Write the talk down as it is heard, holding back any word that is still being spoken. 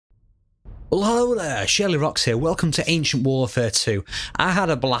Well, hello there, shirlierox here. Welcome to Ancient Warfare 2. I had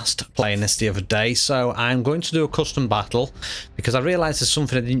a blast playing this the other day, so I'm going to do a custom battle because I realised there's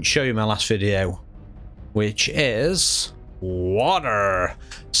something I didn't show you in my last video, which is water.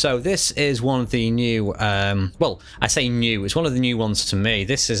 So this is one of the new, well, I say new, it's one of the new ones to me.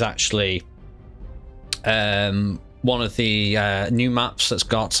 This is actually one of the new maps that's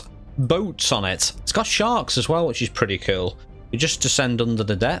got boats on it. It's got sharks as well, which is pretty cool. You just descend under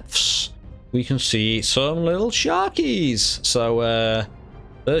the depths. We can see some little sharkies. So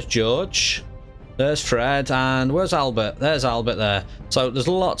there's George, there's Fred, and where's Albert? There's Albert there. So there's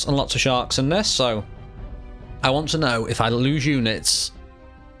lots and lots of sharks in this. So I want to know, if I lose units,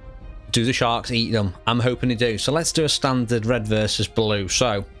 do the sharks eat them? I'm hoping they do. So let's do a standard red versus blue.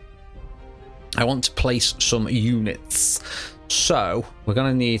 So I want to place some units. So we're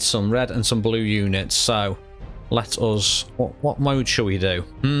going to need some red and some blue units. So let us, what mode shall we do?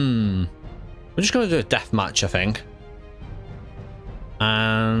 We're just going to do a death match, I think.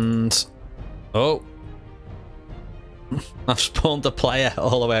 And oh, I've spawned a player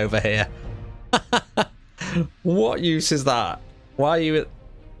all the way over here. What use is that? Why are you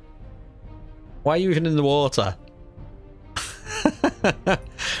even in the water?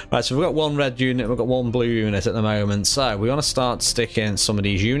 Right, so we've got one red unit, we've got one blue unit at the moment. So we want to start sticking some of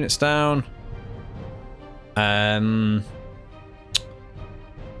these units down.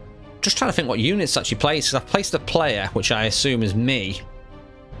 Just trying to think what units actually placed. I've placed a player, which I assume is me.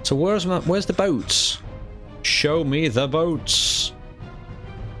 So where's the boats? Show me the boats.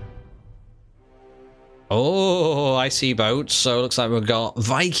 Oh, I see boats. So it looks like we've got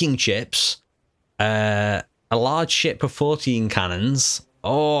Viking ships, a large ship with 14 cannons.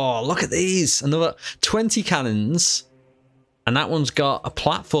 Oh, look at these! Another 20 cannons, and that one's got a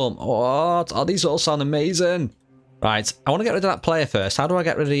platform. Oh, these all sound amazing. Right, I want to get rid of that player first. How do I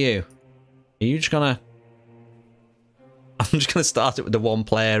get rid of you? Are you just gonna... I'm just gonna start it with the one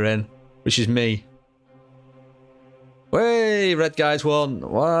player in, which is me. Way, red guys won.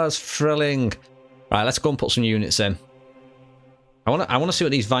 Was thrilling. Right, let's go and put some units in. I want to see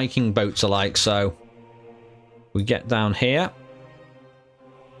what these Viking boats are like. So we get down here,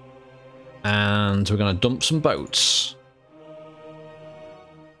 and we're gonna dump some boats.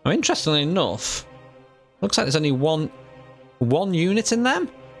 Now, interestingly enough, looks like there's only one unit in them.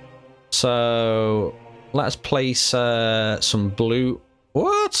 So let's place some blue.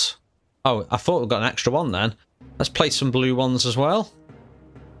 What? Oh, I thought we got an extra one then. Let's place some blue ones as well.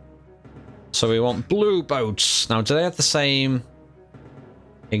 So we want blue boats. Now, do they have the same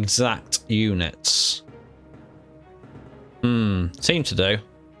exact units? Seem to do.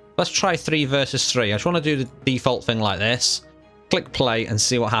 Let's try 3 versus 3. I just want to do the default thing like this. Click play and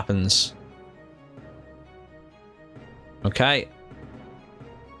see what happens. Okay.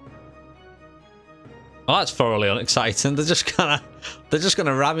 Well, that's thoroughly unexciting. They're just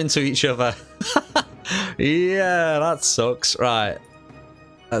gonna ram into each other. Yeah, that sucks. Right.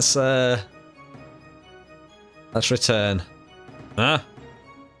 Let's return. There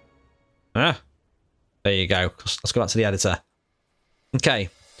you go. Let's go back to the editor. Okay.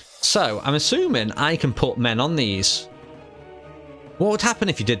 So I'm assuming I can put men on these. What would happen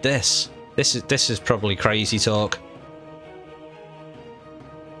if you did this? This is probably crazy talk.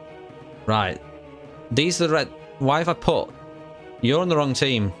 Right. These are the red... Why have I put... You're on the wrong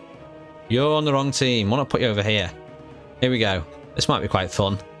team. You're on the wrong team. Why not put you over here? Here we go. This might be quite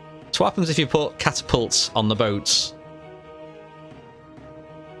fun. So what happens if you put catapults on the boats?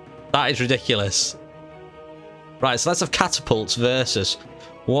 That is ridiculous. Right, so let's have catapults versus...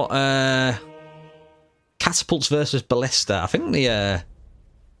 What, catapults versus ballista. I think the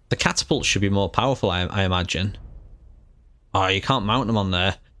catapults should be more powerful, I imagine. Oh, you can't mount them on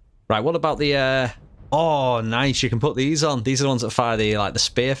there. Right, what about the... Oh, nice, you can put these on. These are the ones that fire the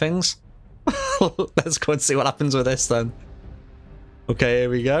spear things. Let's go and see what happens with this then. Okay, here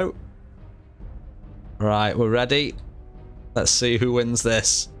we go. Right, we're ready. Let's see who wins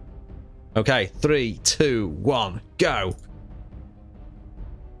this. Okay, 3, 2, 1, go.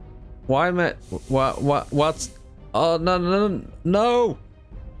 Why am I... What? Oh, no.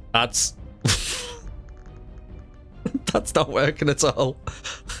 That's... That's not working at all.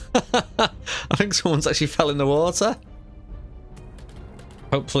 I think someone's actually fell in the water.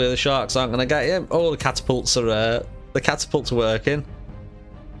 Hopefully the sharks aren't going to get him. Oh, the catapults are working.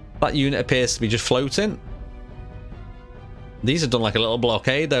 That unit appears to be just floating. These have done like a little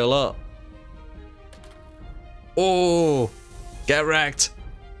blockade though, look. Oh, get wrecked.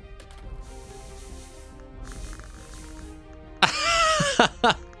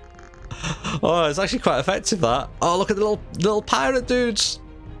 Oh, it's actually quite effective, that. Oh, look at the little pirate dudes.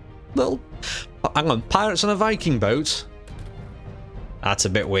 Little Oh, hang on, pirates on a Viking boat? That's a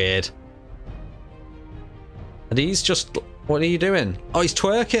bit weird. And he's just... What are you doing? Oh, he's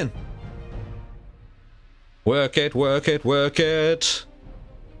twerking. Work it, work it, work it.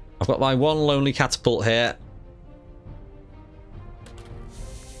 I've got my one lonely catapult here.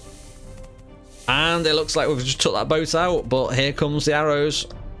 And it looks like we've just took that boat out, but here comes the arrows.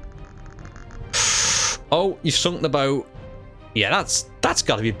 Oh, you've sunk the boat. Yeah, that's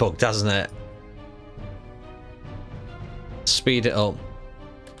got to be bugged, hasn't it? Speed it up.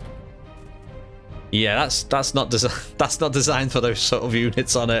 Yeah, that's not designed for those sort of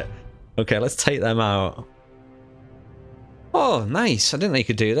units on it. Okay, let's take them out. Oh, nice. I didn't know you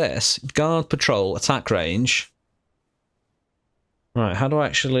could do this. Guard, patrol, attack range. Right, how do I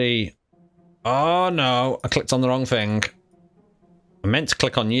actually... Oh, no. I clicked on the wrong thing. I meant to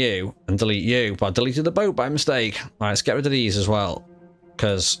click on you and delete you, but I deleted the boat by mistake. Right, let's get rid of these as well.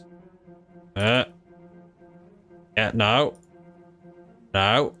 Because... yeah, no.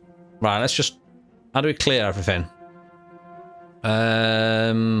 No. Right, let's just... How do we clear everything?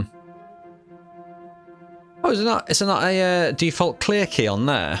 Oh, is there not a default clear key on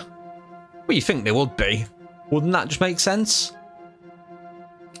there? Well, you think there would be. Wouldn't that just make sense?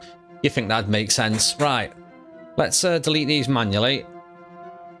 You think that'd make sense. Right. Let's delete these manually.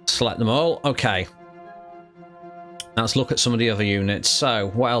 Select them all. Okay. Now let's look at some of the other units.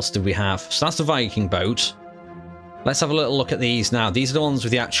 So, what else did we have? So that's the Viking boat. Let's have a little look at these now. These are the ones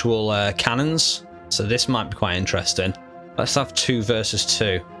with the actual cannons. So this might be quite interesting. Let's have 2 versus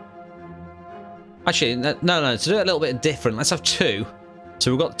 2. Actually, no, to do it a little bit different, let's have 2.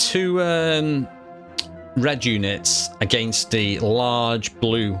 So we've got 2 red units against the large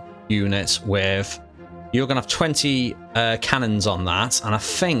blue units with... You're going to have 20 cannons on that, and I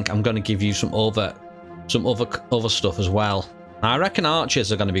think I'm going to give you some other stuff as well. Now, I reckon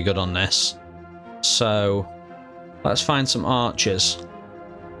archers are going to be good on this. So, let's find some archers.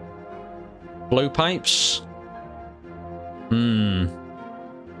 Blowpipes.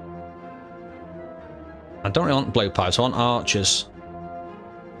 I don't really want blowpipes, I want archers.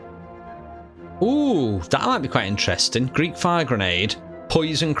 Ooh, that might be quite interesting. Greek fire grenade,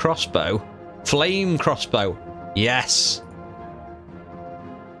 poison crossbow, flame crossbow. Yes.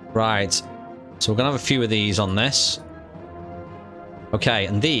 Right. So we're going to have a few of these on this. Okay,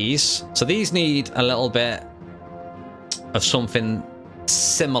 and these... So these need a little bit of something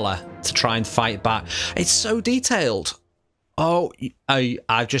similar to try and fight back. It's so detailed. Oh,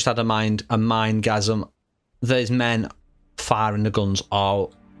 I've just had a mindgasm. There's men firing the guns. Oh,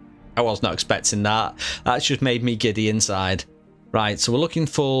 I was not expecting that. That's just made me giddy inside. Right, so we're looking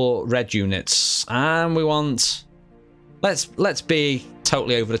for red units, and we want... Let's be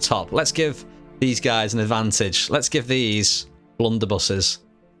totally over the top. Let's give these guys an advantage. Let's give these blunderbusses.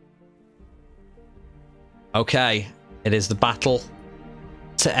 Okay, it is the battle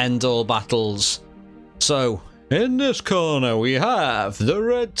to end all battles. So, in this corner we have the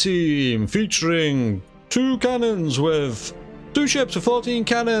red team featuring 2 cannons with 2 ships with 14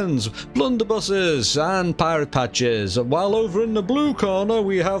 cannons, blunderbusses and pirate patches. While over in the blue corner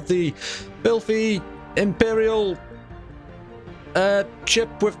we have the filthy imperial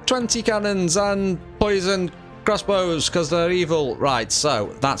ship with 20 cannons and poison crossbows because they're evil. Right,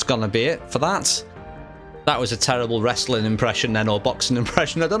 so that's gonna be it for that. That was a terrible wrestling impression then, or boxing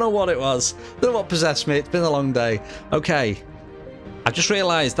impression. I don't know what it was. I don't know what possessed me. It's been a long day. Okay. I've just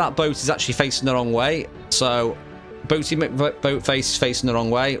realised that boat is actually facing the wrong way. So, boat face is facing the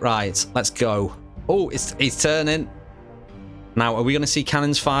wrong way. Right, let's go. Oh, he's turning. Now, are we going to see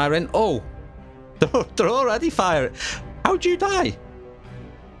cannons firing? Oh, they're already firing. How'd you die?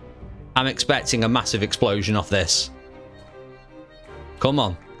 I'm expecting a massive explosion off this. Come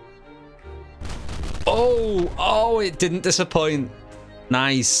on. Oh, it didn't disappoint.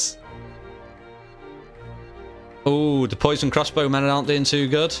 Nice. Oh, the poison crossbow men aren't doing too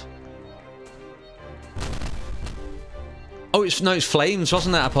good. Oh, it's flames,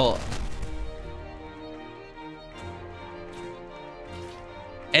 wasn't it? I thought.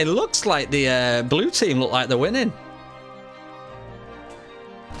 It looks like the blue team look like they're winning.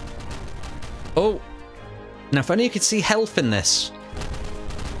 Oh, now if only you could see health in this.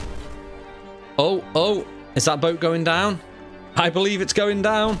 Oh, is that boat going down? I believe it's going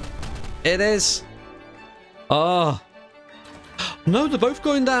down. It is. Oh. No, they're both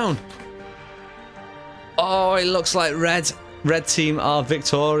going down. Oh, it looks like red team are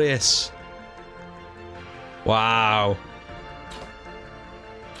victorious. Wow.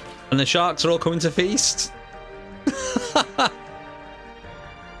 And the sharks are all coming to feast.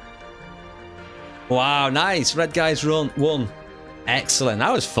 Wow, nice. Red guys won. Excellent.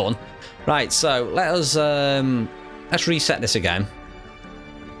 That was fun. Right, so let's reset this again.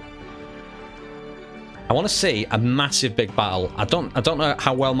 I want to see a massive big battle. I don't know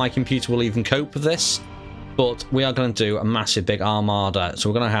how well my computer will even cope with this, but we are going to do a massive big armada. So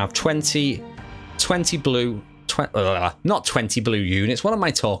we're going to have 20 blue, not 20 blue units. What am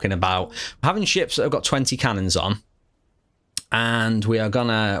I talking about? We're having ships that have got 20 cannons on, and we are going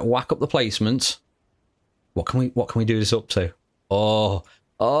to whack up the placement. What can we do this up to? Oh,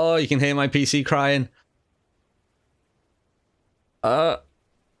 you can hear my PC crying. I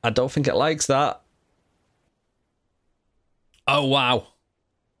don't think it likes that. Oh wow.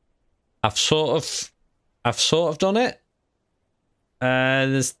 I've sort of done it.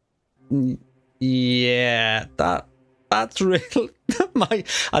 Yeah, that's real. I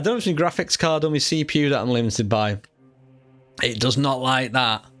don't have any graphics card on my CPU that I'm limited by. It does not like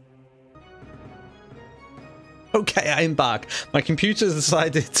that. Okay, I'm back. My computer's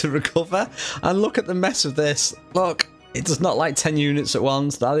decided to recover, and look at the mess of this. Look, it does not like 10 units at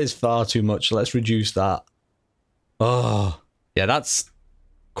once. That is far too much. Let's reduce that. Oh, yeah, that's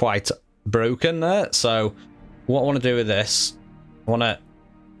quite broken there. So, what I want to do with this, I want to...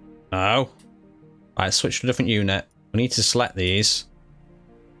 No. Right, switch to a different unit. We need to select these.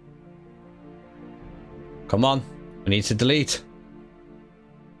 Come on. We need to delete.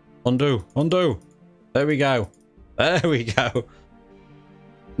 Undo. Undo. There we go. There we go.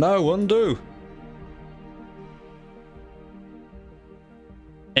 No, undo.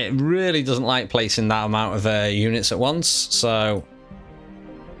 It really doesn't like placing that amount of units at once, so...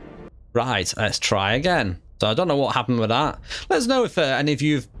 Right, let's try again. So I don't know what happened with that. Let us know if any of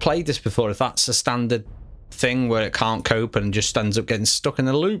you have played this before, if that's a standard thing where it can't cope and just ends up getting stuck in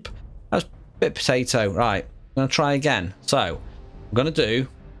a loop. That's a bit potato. Right, I'm going to try again. So, we're going to do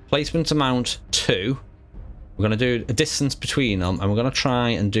placement amount 2. We're going to do a distance between them, and we're going to try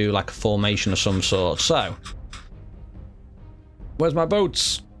and do like a formation of some sort. So, where's my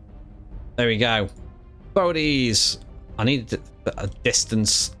boats? There we go. Boaties. I need a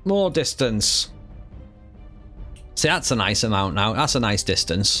distance. More distance. See, that's a nice amount now. That's a nice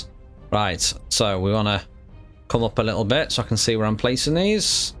distance. Right, so we want to come up a little bit so I can see where I'm placing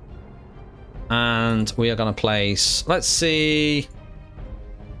these. And we are going to place... Let's see...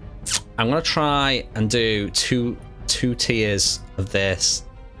 I'm going to try and do two tiers of this.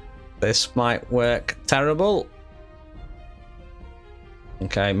 This might work terrible.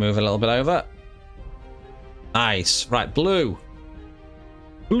 Okay, move a little bit over. Nice. Right, blue.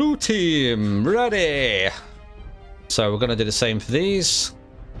 Blue team, ready. So we're going to do the same for these.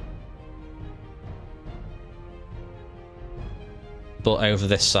 But over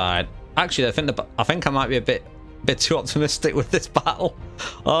this side. Actually, I think I might be a bit too optimistic with this battle.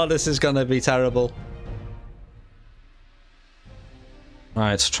 Oh, this is going to be terrible.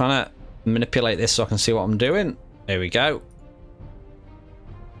 Right, so trying to manipulate this so I can see what I'm doing. There we go.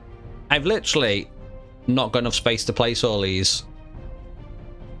 I've literally not got enough space to place all these.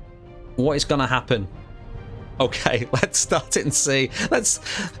 What is going to happen? Okay, let's start it and see.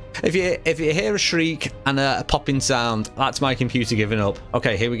 If you hear a shriek and a popping sound, that's my computer giving up.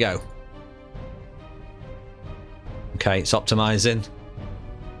 Okay, here we go. Okay, it's optimizing.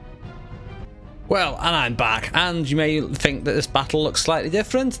 Well, and I'm back, and you may think that this battle looks slightly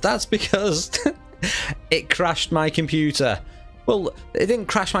different. That's because it crashed my computer. Well, it didn't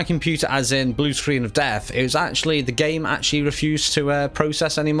crash my computer as in blue screen of death. It was actually, the game actually refused to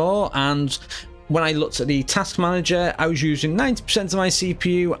process anymore, and when I looked at the task manager, I was using 90% of my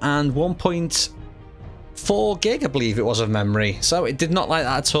CPU and 1.4 gig, I believe it was, of memory. So it did not like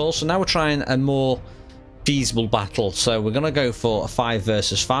that at all. So now we're trying a more feasible battle. So we're going to go for a 5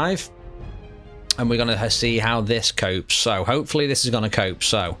 versus 5. And we're going to see how this copes. So hopefully this is going to cope.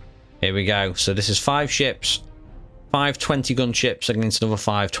 So here we go. So this is 5 ships. 5 20-gun ships against another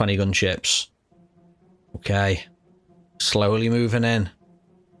 5 20-gun ships. Okay. Slowly moving in.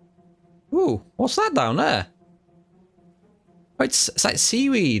 Ooh, what's that down there? Oh, it's like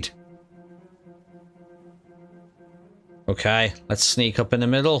seaweed. Okay, let's sneak up in the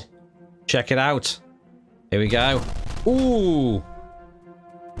middle. Check it out. Here we go. Ooh.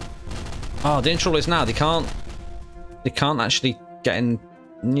 Oh, the trouble is now they can't actually get in.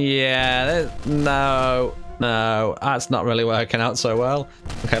 Yeah, no, that's not really working out so well.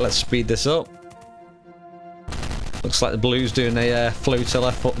 Okay, let's speed this up. Looks like the blue's doing a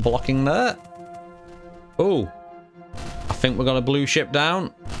flotilla foot blocking there. Oh, I think we've got a blue ship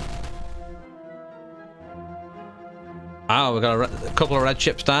down. Oh, we've got a couple of red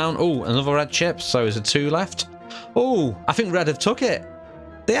ships down. Oh, another red ship. So is there 2 left? Oh, I think red have took it.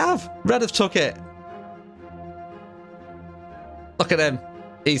 They have. Red have took it. Look at him.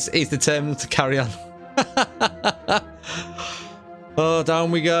 He's determined to carry on. Oh, down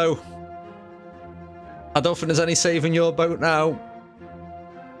we go. I don't think there's any saving your boat now.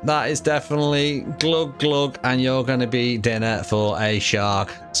 That is definitely glug glug, and you're going to be dinner for a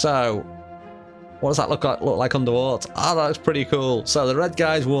shark. So, what does that look like underwater? Oh, that looks pretty cool. So the red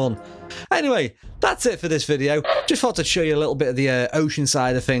guys won. Anyway, that's it for this video. Just thought I'd show you a little bit of the ocean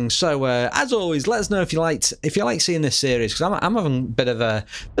side of things. So as always, let us know if you like seeing this series, because I'm having a bit of a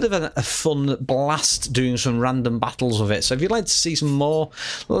fun blast doing some random battles with it. So if you'd like to see some more,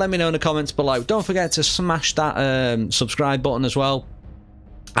 let me know in the comments below. Don't forget to smash that subscribe button as well.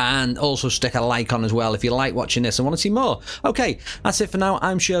 And also stick a like on as well if you like watching this and want to see more. Okay, that's it for now.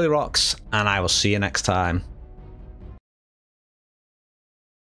 I'm shirlierox, and I will see you next time.